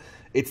scene, but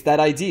it's that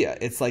idea.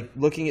 It's like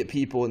looking at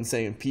people and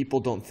saying people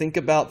don't think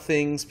about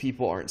things,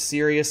 people aren't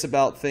serious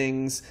about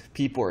things,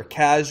 people are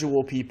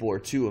casual, people are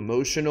too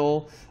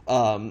emotional,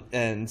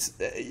 and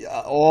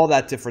all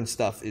that different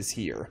stuff is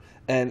here.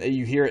 And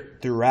you hear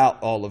it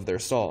throughout all of their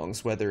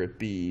songs, whether it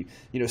be,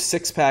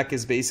 Six Pack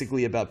is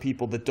basically about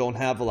people that don't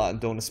have a lot and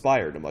don't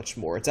aspire to much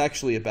more. It's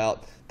actually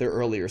about their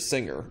earlier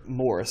singer,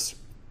 Morris,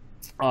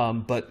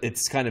 But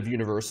it's kind of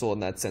universal in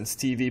that sense.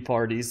 TV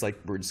parties, like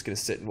we're just going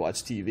to sit and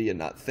watch TV and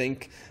not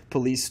think.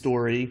 Police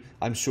Story,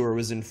 I'm sure,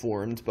 was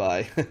informed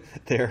by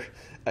their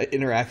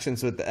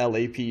interactions with the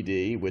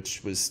LAPD,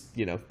 which was,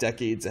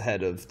 decades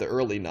ahead of the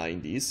early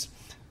 90s.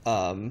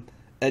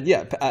 And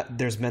yeah,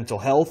 there's mental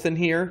health in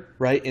here,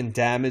 right? In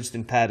Damaged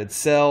and Padded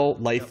Cell,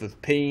 Life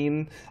of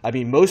Pain. I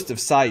mean, most of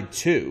side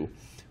 2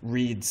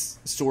 reads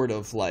sort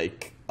of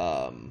like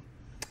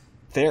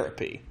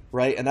therapy,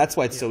 right? And that's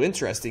why it's so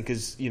interesting,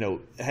 because,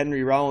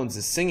 Henry Rollins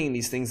is singing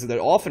these things that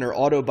often are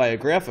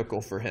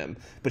autobiographical for him,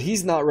 but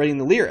he's not writing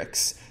the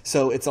lyrics.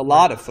 So it's a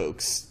lot of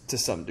folks to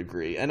some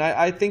degree. And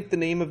I think the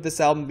name of this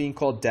album being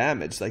called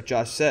Damaged, like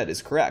Josh said,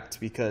 is correct,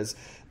 because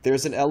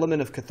there's an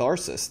element of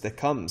catharsis that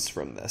comes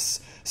from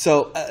this.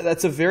 So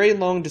that's a very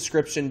long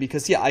description,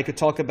 because, I could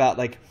talk about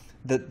like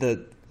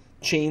the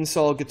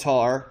chainsaw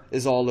guitar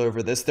is all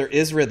over this. There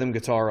is rhythm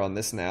guitar on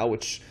this now,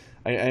 which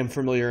I am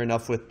familiar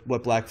enough with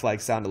what Black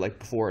Flag sounded like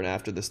before and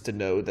after this to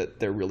know that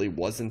there really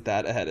wasn't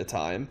that ahead of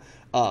time.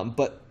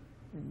 But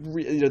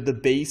the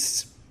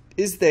bass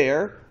is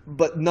there,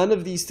 but none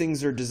of these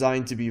things are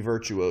designed to be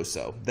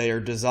virtuoso. They are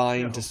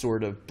designed to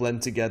sort of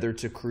blend together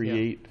to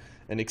create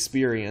an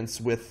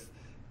experience with,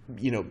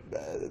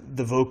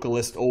 the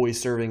vocalist always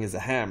serving as a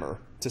hammer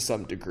to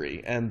some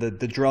degree. And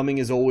the drumming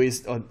is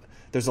always,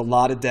 there's a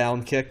lot of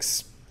down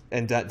kicks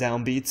and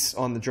down beats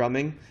on the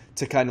drumming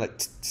to kind of like,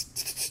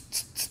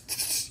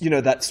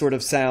 that sort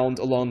of sound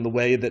along the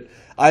way that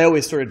I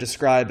always sort of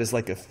describe as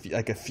like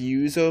a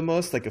fuse,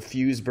 almost like a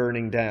fuse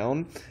burning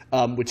down,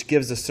 which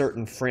gives a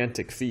certain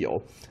frantic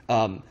feel.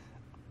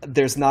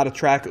 There's not a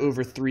track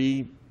over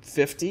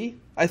 3:50,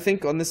 I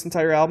think, on this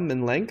entire album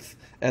in length,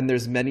 and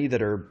there's many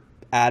that are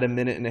at a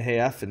minute and a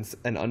half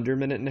and under a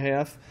minute and a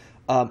half.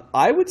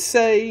 I would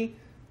say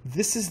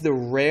this is the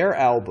rare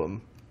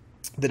album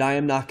that I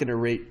am not going to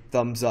rate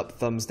thumbs up,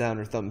 thumbs down,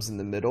 or thumbs in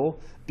the middle,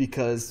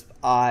 because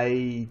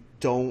I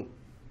don't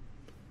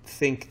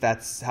think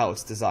that's how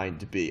it's designed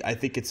to be. I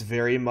think it's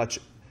very much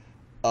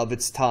of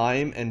its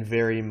time and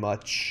very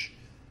much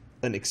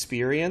an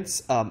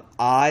experience.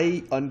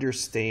 I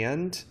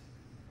understand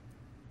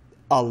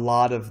a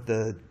lot of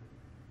the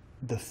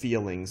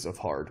feelings of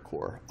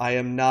hardcore. I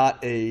am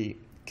not a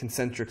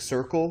concentric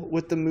circle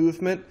with the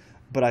movement,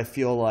 but I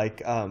feel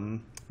like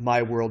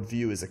my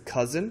worldview is a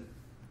cousin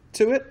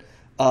to it.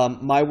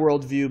 My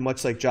worldview,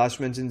 much like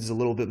Josh mentioned, is a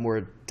little bit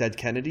more Dead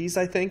Kennedys,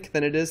 I think,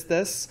 than it is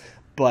this.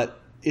 But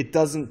it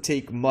doesn't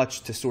take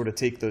much to sort of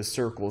take those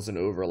circles and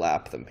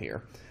overlap them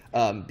here,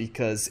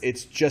 because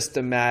it's just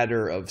a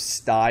matter of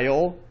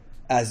style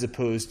as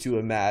opposed to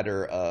a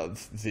matter of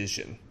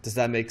vision. Does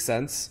that make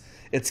sense?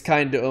 It's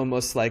kind of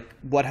almost like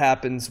what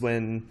happens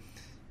when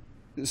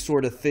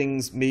sort of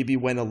things maybe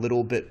went a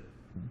little bit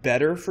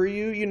better for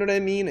you, you know what I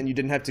mean? And you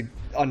didn't have to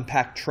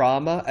unpack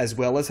trauma as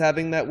well as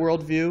having that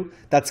worldview.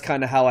 That's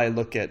kind of how I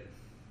look at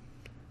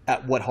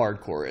what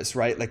hardcore is,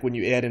 right? Like when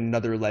you add in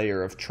another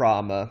layer of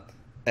trauma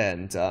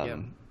and,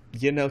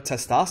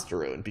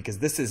 testosterone, because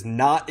this is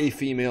not a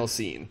female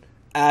scene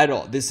at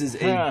all. This is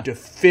a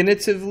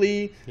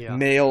definitively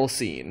male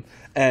scene.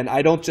 And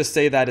I don't just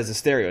say that as a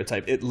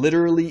stereotype. It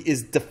literally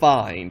is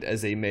defined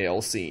as a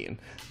male scene.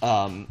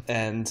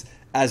 And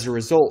as a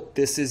result,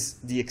 this is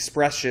the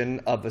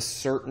expression of a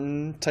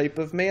certain type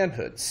of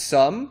manhood.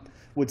 Some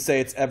would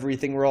say it's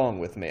everything wrong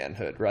with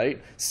manhood,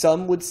 right?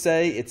 Some would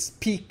say it's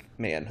peak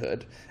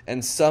manhood.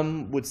 And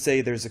some would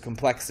say there's a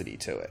complexity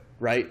to it,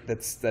 right?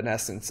 That's an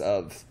essence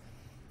of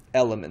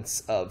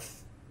elements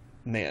of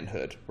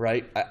manhood,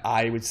 right?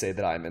 I would say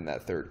that I'm in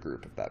that third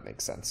group, if that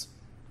makes sense.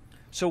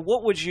 So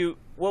what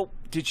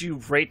did you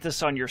rate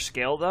this on your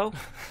scale, though?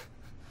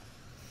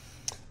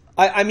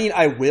 I mean,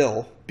 I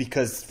will,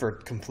 because for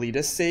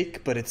completist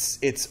sake, but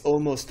it's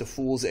almost a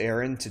fool's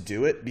errand to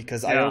do it,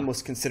 because I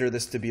almost consider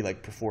this to be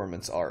like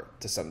performance art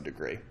to some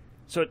degree.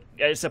 So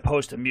as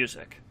opposed to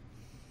music.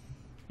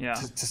 Yeah.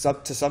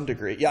 To some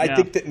degree. Yeah, I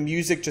think that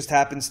music just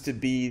happens to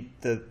be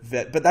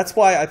but that's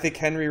why I think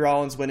Henry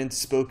Rollins went into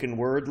spoken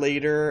word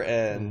later,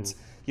 and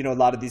a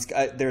lot of these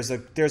guys, there's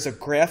a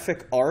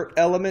graphic art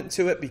element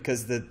to it,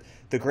 because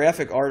the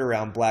graphic art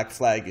around Black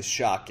Flag is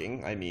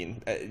shocking. I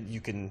mean, you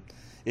can,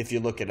 if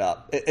you look it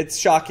up, it's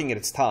shocking at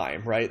its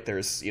time, right?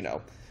 There's,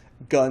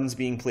 guns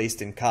being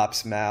placed in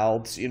cops'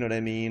 mouths, you know what I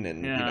mean?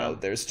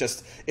 And, there's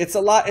just, it's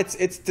a lot,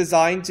 it's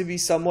designed to be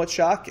somewhat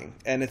shocking,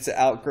 and it's an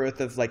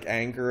outgrowth of like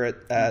anger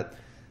at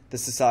the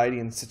society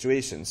and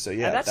situation. So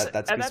yeah,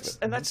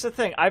 that's the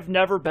thing. I've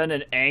never been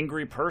an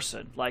angry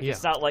person. Like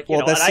it's not like,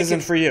 this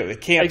isn't for you.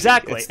 It can't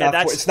exactly.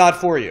 It's not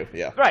for you.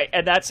 Yeah. Right.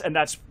 And that's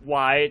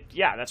why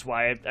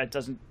it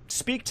doesn't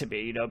speak to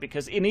me,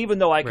 because even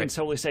though I can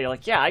totally say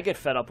like, yeah, I get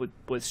fed up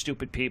with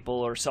stupid people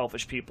or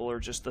selfish people or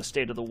just the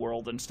state of the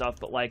world and stuff,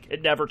 but like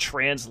it never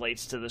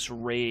translates to this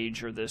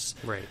rage or this,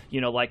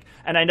 like,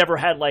 and I never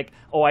had like,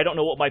 oh, I don't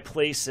know what my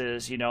place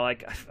is,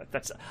 like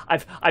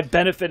I've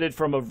benefited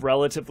from a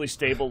relatively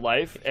stable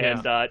life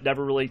and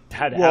never really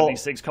had to have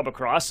these things come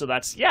across. So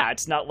that's,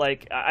 it's not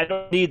like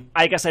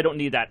I guess I don't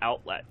need that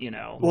outlet,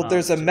 Well,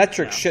 there's a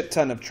metric shit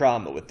ton of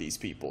trauma with these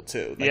people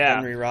too. Like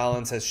Henry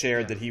Rollins has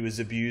shared that he was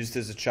abused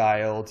as a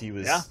child. He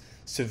was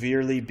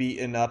severely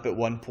beaten up at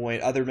one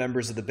point. Other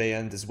members of the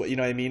band as well. You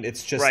know what I mean?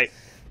 It's just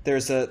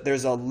there's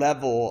a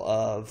level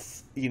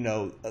of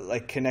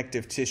like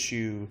connective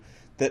tissue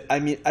that, I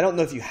mean, I don't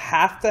know if you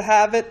have to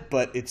have it,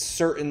 but it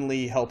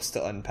certainly helps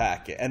to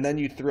unpack it. And then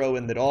you throw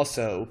in that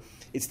also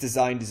it's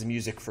designed as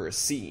music for a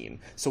scene.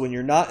 So when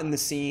you're not in the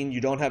scene, you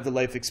don't have the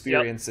life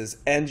experiences,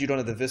 and you don't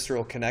have the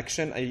visceral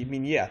connection. I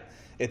mean,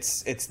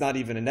 it's not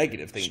even a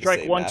negative thing.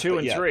 Strike to say, 1, Matt, 2,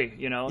 and 3.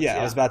 Yeah,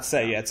 I was about to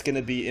say, it's going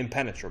to be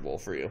impenetrable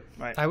for you.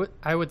 Right.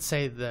 I would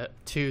say that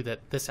too,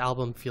 that this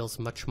album feels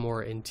much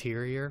more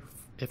interior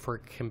if we're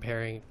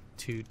comparing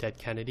to Dead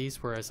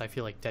Kennedys, whereas I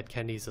feel like Dead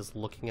Kennedys is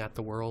looking at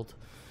the world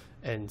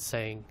and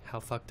saying how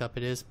fucked up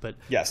it is, but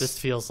this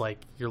feels like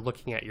you're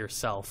looking at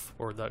yourself,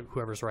 or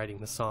whoever's writing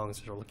the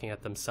songs are looking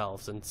at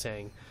themselves and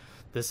saying,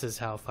 this is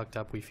how fucked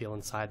up we feel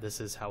inside,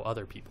 this is how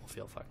other people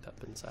feel fucked up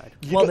inside.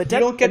 You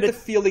don't get the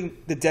feeling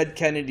the Dead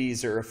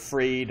Kennedys are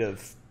afraid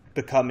of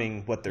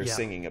becoming what they're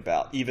singing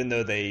about, even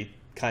though they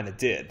kind of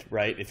did,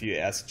 right, if you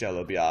ask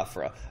Jello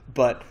Biafra.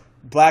 But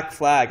Black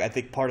Flag, I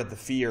think part of the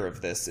fear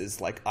of this is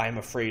like, I'm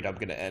afraid I'm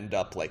going to end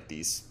up like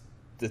these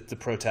the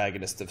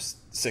protagonist of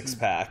Six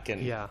Pack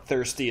and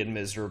thirsty and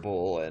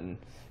miserable, and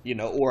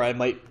or I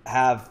might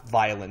have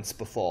violence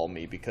befall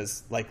me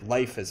because like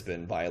life has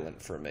been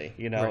violent for me,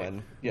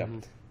 and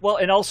Well,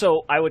 and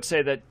also I would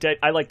say that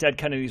I like Dead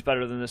Kennedys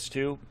better than this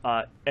too,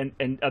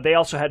 and they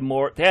also had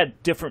more. They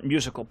had different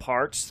musical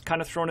parts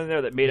kind of thrown in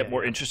there that made it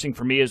more interesting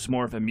for me as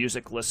more of a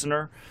music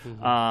listener.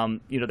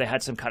 They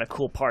had some kind of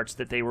cool parts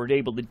that they were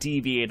able to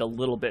deviate a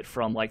little bit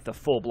from like the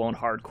full blown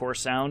hardcore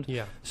sound.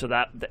 Yeah. So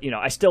that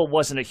I still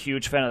wasn't a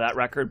huge fan of that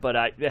record,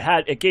 but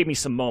it gave me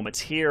some moments.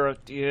 Here,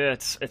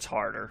 it's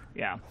harder.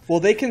 Yeah. Well,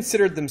 they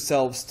considered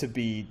themselves to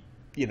be.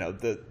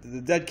 The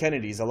Dead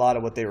Kennedys, a lot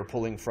of what they were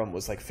pulling from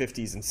was like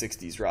 50s and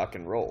 60s rock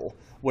and roll.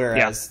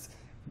 Whereas,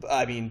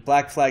 I mean,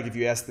 Black Flag, if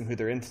you ask them who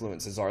their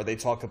influences are, they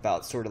talk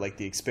about sort of like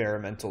the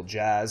experimental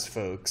jazz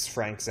folks,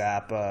 Frank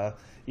Zappa,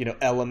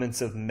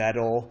 elements of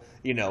metal,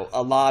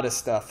 a lot of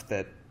stuff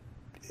that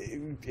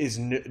is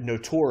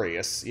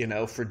notorious,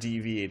 for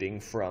deviating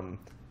from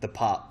the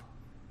pop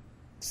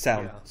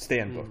sound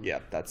standbook. Yeah,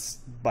 that's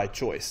by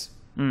choice.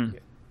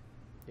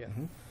 Yeah.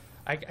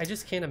 I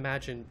just can't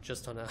imagine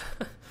just on a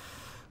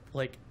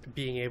like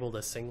being able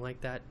to sing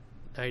like that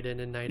night in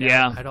and night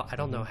out. I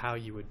don't know how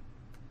you would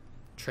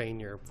train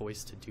your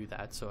voice to do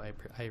that, so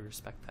I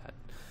respect that.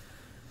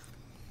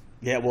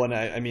 Yeah, well, and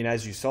I mean,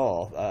 as you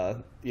saw,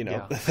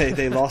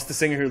 they lost the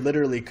singer who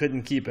literally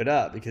couldn't keep it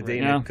up because they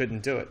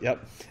couldn't do it.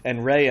 Yep.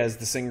 And Ray, as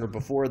the singer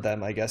before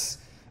them, I guess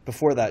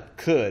before that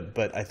could,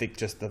 but I think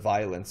just the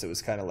violence, it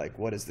was kind of like,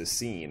 what is this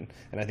scene?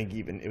 And I think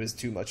even it was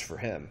too much for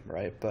him,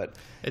 right? But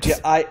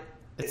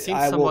it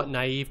seems somewhat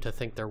naive to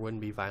think there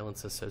wouldn't be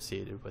violence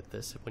associated with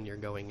this when you're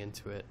going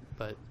into it,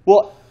 but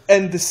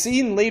and the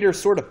scene later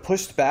sort of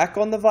pushed back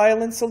on the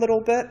violence a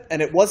little bit,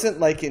 and it wasn't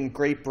like in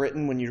Great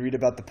Britain when you read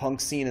about the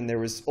punk scene, and there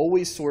was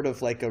always sort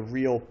of like a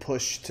real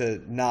push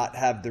to not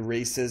have the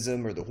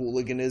racism or the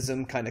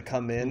hooliganism kind of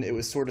come in. It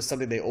was sort of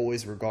something they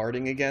always were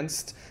guarding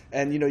against,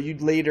 and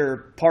you'd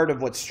later, part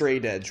of what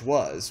straight edge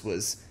was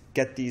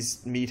get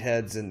these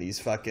meatheads and these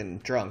fucking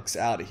drunks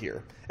out of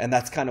here. And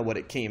that's kind of what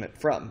it came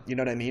from. You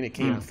know what I mean? It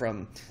came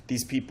from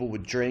these people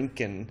would drink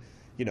and,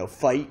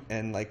 fight,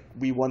 and like,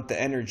 we want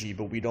the energy,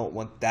 but we don't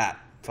want that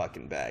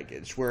fucking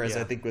baggage. Whereas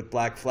I think with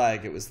Black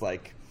Flag, it was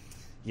like,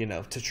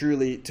 to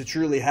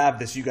truly have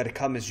this, you got to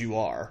come as you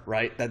are,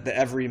 right? That the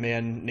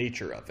everyman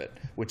nature of it,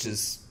 which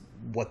is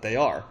what they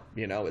are.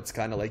 It's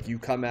kind of like you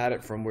come at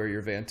it from where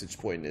your vantage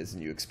point is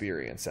and you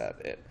experience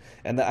it.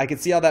 And I can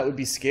see how that would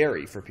be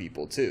scary for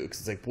people too, because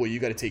it's like, boy, you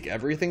got to take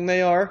everything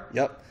they are.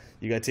 Yep,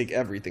 you got to take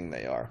everything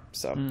they are.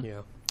 So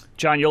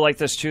John, you'll like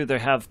this too. They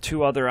have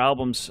 2 other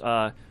albums.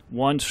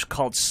 One's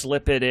called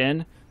Slip It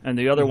In, and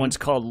the other one's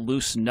called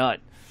Loose Nut.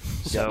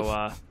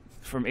 So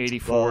from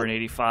 84 and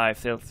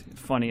 85, they're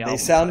funny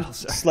albums. They sound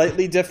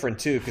slightly different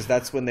too, because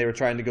that's when they were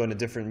trying to go in a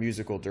different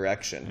musical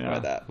direction by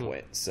that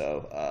point.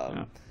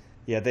 So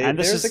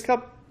there's a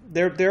couple.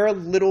 They're a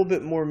little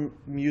bit more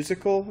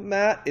musical,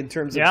 Matt, in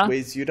terms of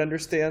ways you'd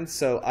understand.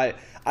 So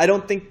I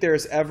don't think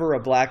there's ever a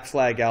Black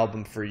Flag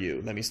album for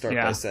you. Let me start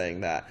by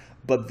saying that.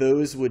 But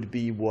those would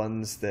be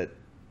ones that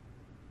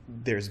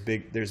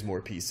there's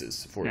more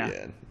pieces for you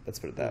in. Let's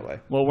put it that way.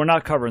 Well, we're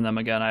not covering them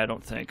again, I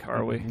don't think,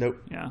 are we?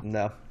 Nope. Yeah.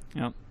 No.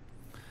 Yep.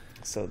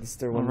 So this is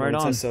their one right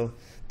on. So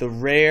the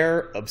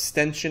rare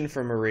abstention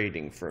from a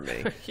rating for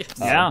me.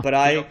 But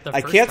I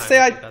can't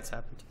say that's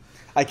happened.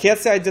 I can't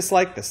say I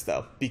dislike this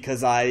though,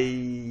 because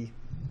I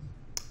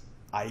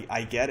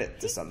I get it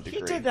to some degree.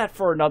 He did that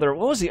for another.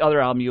 What was the other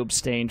album you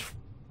abstained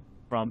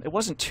from? It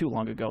wasn't too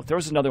long ago. There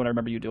was another one I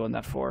remember you doing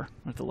that for.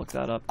 I have to look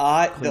that up.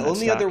 The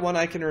only other one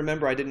I can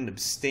remember I didn't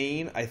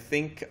abstain. I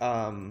think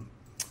the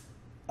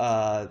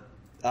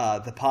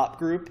pop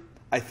group.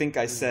 I think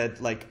I said,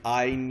 like,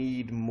 I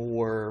need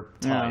more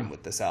time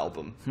with this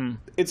album.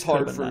 It's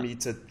hard for me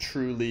to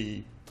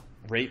truly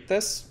rate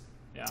this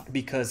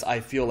because I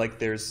feel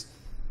like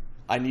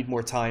I need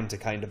more time to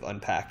kind of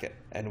unpack it.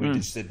 And we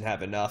just didn't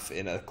have enough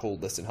in a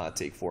cold listen hot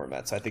take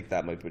format. So I think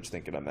that might be what you're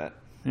thinking I'm at.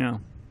 Yeah.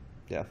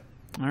 Yeah.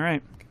 All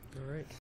right. All right.